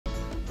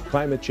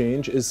Climate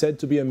change is said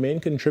to be a main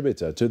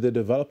contributor to the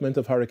development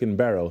of Hurricane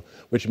Beryl,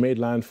 which made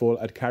landfall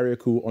at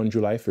Carriacou on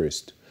July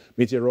 1st.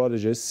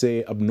 Meteorologists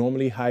say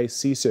abnormally high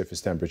sea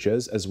surface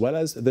temperatures, as well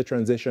as the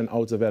transition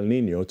out of El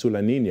Niño to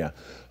La Niña,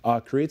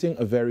 are creating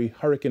a very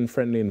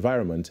hurricane-friendly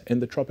environment in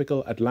the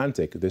tropical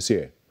Atlantic this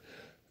year.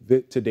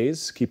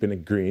 Today's Keeping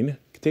It Green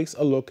takes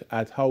a look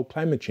at how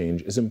climate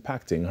change is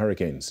impacting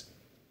hurricanes.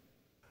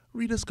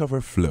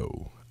 Rediscover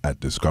Flow at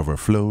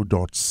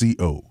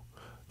discoverflow.co.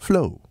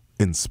 Flow,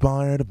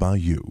 inspired by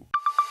you.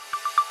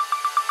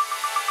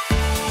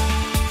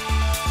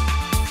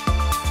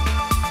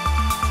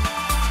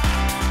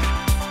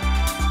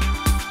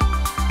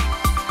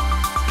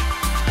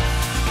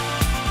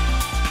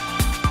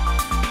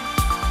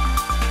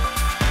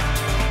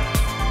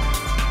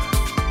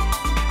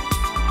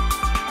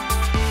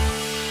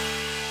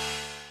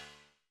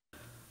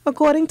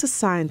 According to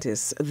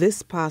scientists,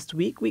 this past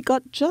week we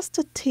got just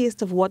a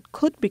taste of what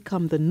could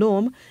become the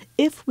norm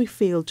if we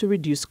fail to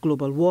reduce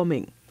global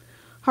warming.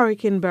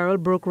 Hurricane Beryl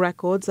broke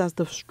records as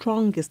the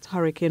strongest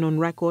hurricane on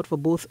record for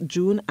both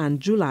June and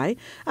July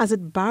as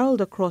it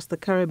barreled across the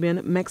Caribbean,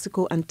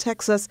 Mexico and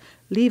Texas,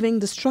 leaving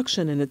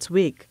destruction in its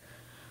wake.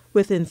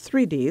 Within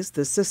 3 days,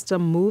 the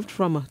system moved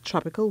from a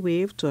tropical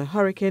wave to a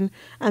hurricane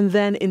and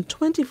then in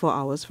 24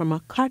 hours from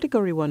a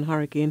Category 1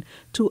 hurricane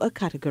to a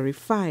Category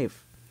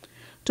 5.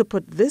 To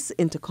put this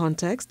into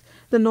context,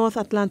 the North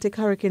Atlantic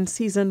hurricane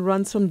season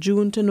runs from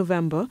June to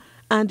November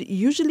and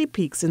usually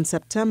peaks in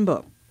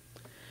September.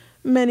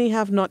 Many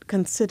have not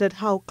considered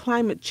how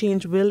climate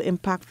change will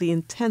impact the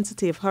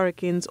intensity of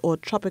hurricanes or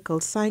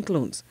tropical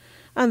cyclones,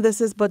 and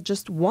this is but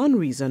just one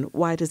reason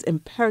why it is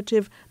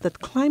imperative that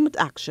climate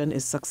action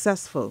is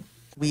successful.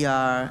 We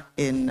are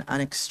in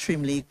an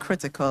extremely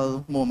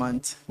critical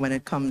moment when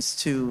it comes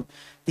to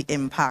the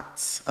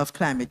impacts of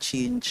climate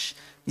change,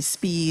 the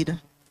speed,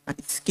 and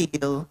its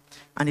scale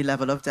and the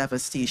level of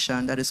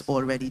devastation that is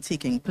already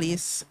taking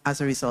place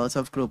as a result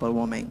of global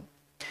warming.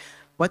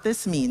 What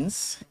this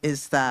means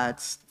is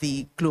that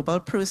the global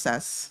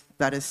process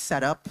that is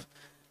set up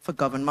for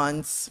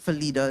governments, for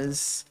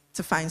leaders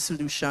to find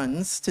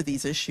solutions to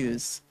these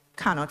issues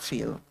cannot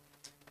fail.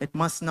 It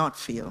must not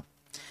fail.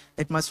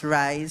 It must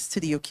rise to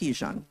the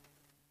occasion.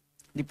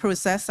 The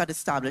process that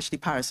established the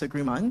Paris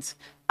Agreement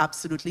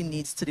absolutely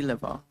needs to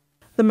deliver.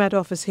 The Met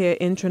Office here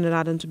in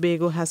Trinidad and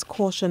Tobago has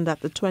cautioned that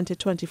the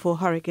 2024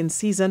 hurricane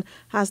season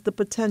has the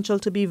potential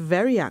to be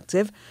very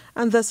active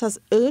and thus has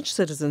urged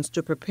citizens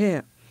to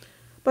prepare.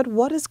 But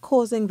what is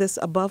causing this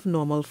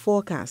above-normal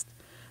forecast?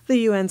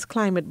 The UN's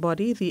climate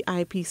body, the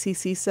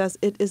IPCC, says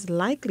it is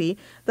likely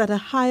that a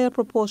higher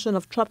proportion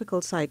of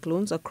tropical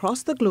cyclones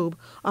across the globe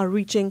are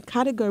reaching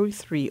Category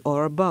 3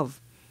 or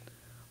above.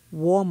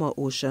 Warmer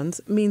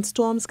oceans mean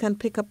storms can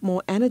pick up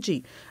more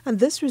energy, and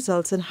this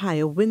results in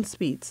higher wind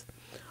speeds.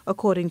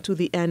 According to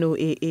the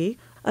NOAA,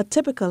 a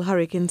typical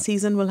hurricane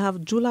season will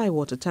have July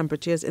water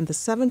temperatures in the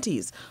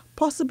 70s,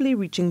 possibly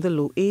reaching the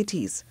low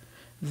 80s.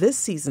 This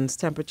season's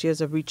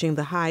temperatures are reaching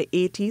the high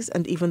 80s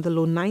and even the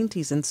low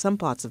 90s in some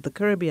parts of the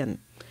Caribbean.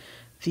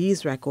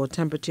 These record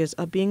temperatures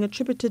are being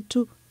attributed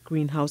to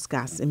greenhouse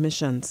gas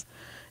emissions.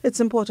 It's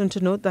important to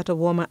note that a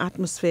warmer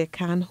atmosphere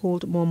can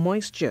hold more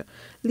moisture,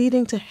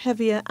 leading to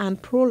heavier and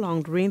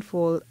prolonged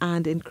rainfall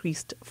and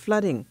increased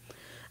flooding.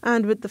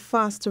 And with the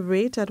faster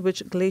rate at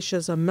which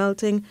glaciers are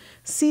melting,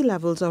 sea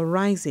levels are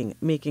rising,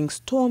 making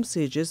storm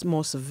surges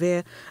more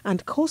severe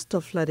and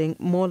coastal flooding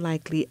more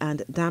likely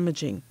and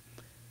damaging.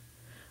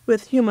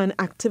 With human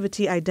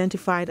activity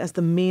identified as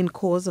the main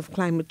cause of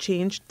climate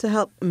change to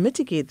help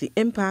mitigate the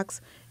impacts,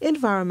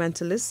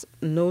 environmentalists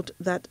note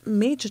that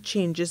major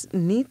changes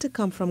need to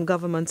come from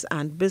governments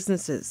and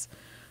businesses.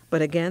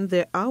 But again,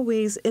 there are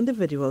ways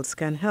individuals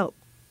can help.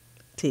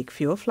 Take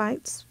fewer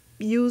flights,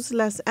 use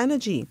less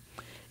energy,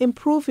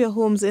 improve your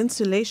home's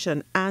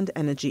insulation and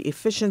energy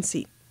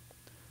efficiency.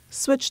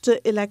 Switch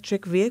to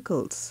electric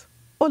vehicles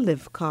or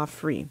live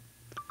car-free.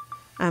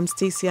 I'm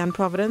Stacey Ann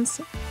Providence,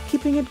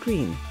 keeping it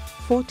green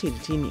for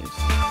TDT News.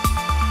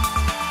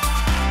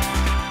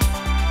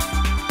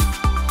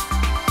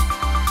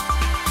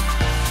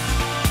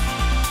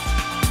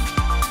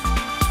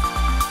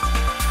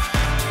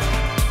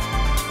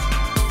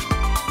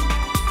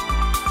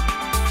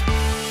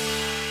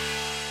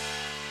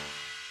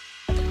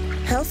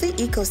 Healthy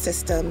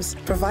ecosystems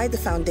provide the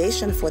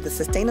foundation for the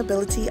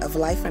sustainability of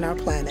life on our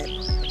planet.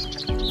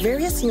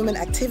 Various human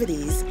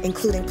activities,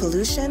 including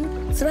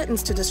pollution,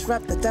 threatens to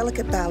disrupt the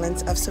delicate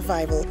balance of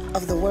survival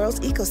of the world's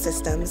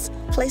ecosystems,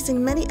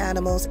 placing many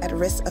animals at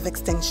risk of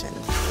extinction.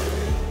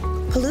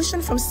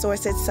 Pollution from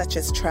sources such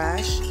as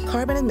trash,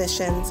 carbon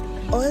emissions,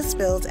 oil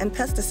spills, and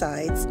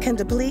pesticides can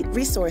deplete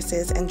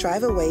resources and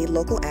drive away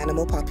local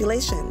animal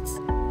populations.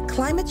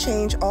 Climate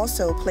change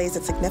also plays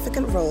a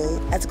significant role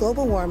as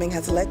global warming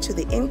has led to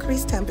the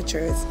increased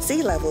temperatures,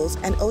 sea levels,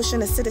 and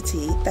ocean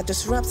acidity that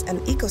disrupts an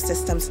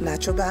ecosystem's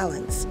natural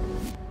balance.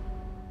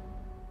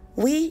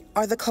 We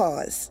are the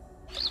cause,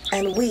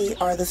 and we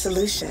are the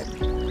solution.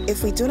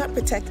 If we do not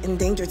protect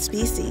endangered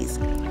species,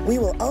 we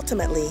will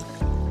ultimately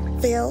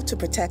fail to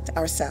protect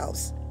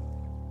ourselves.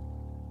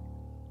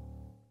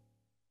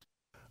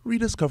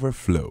 Rediscover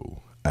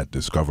Flow at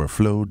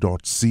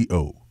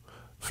discoverflow.co.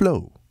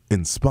 Flow,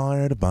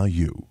 inspired by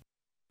you.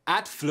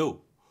 At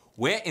Flow,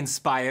 we're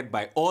inspired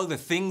by all the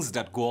things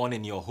that go on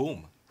in your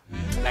home.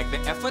 Like the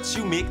efforts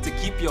you make to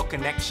keep your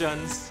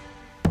connections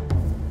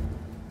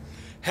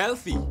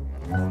healthy.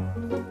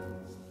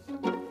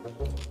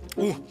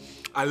 Ooh,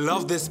 I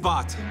love this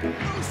part.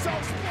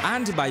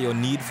 And by your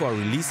need for a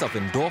release of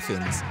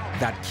endorphins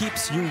that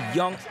keeps you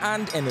young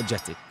and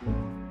energetic.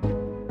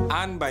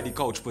 And by the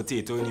couch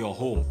potato in your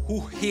home who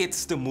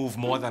hates to move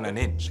more than an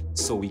inch.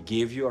 So we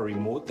gave you a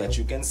remote that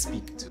you can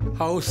speak to.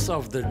 House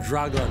of the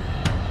Dragon.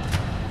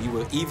 We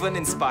were even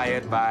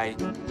inspired by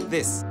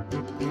this.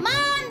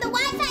 Mom, the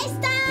Wi-Fi's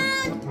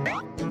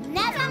down!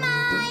 Never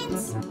mind!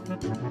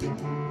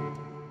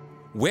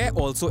 We're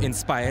also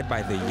inspired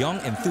by the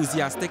young,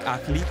 enthusiastic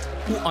athlete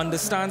who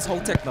understands how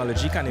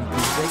technology can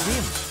improve their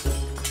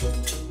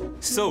game.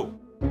 So,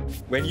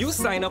 when you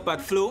sign up at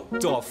Flow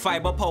to our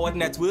fiber-powered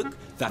network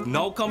that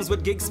now comes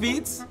with gig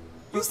speeds,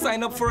 you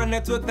sign up for a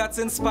network that's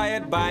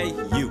inspired by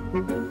you.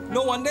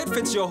 No wonder it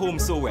fits your home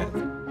so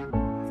well.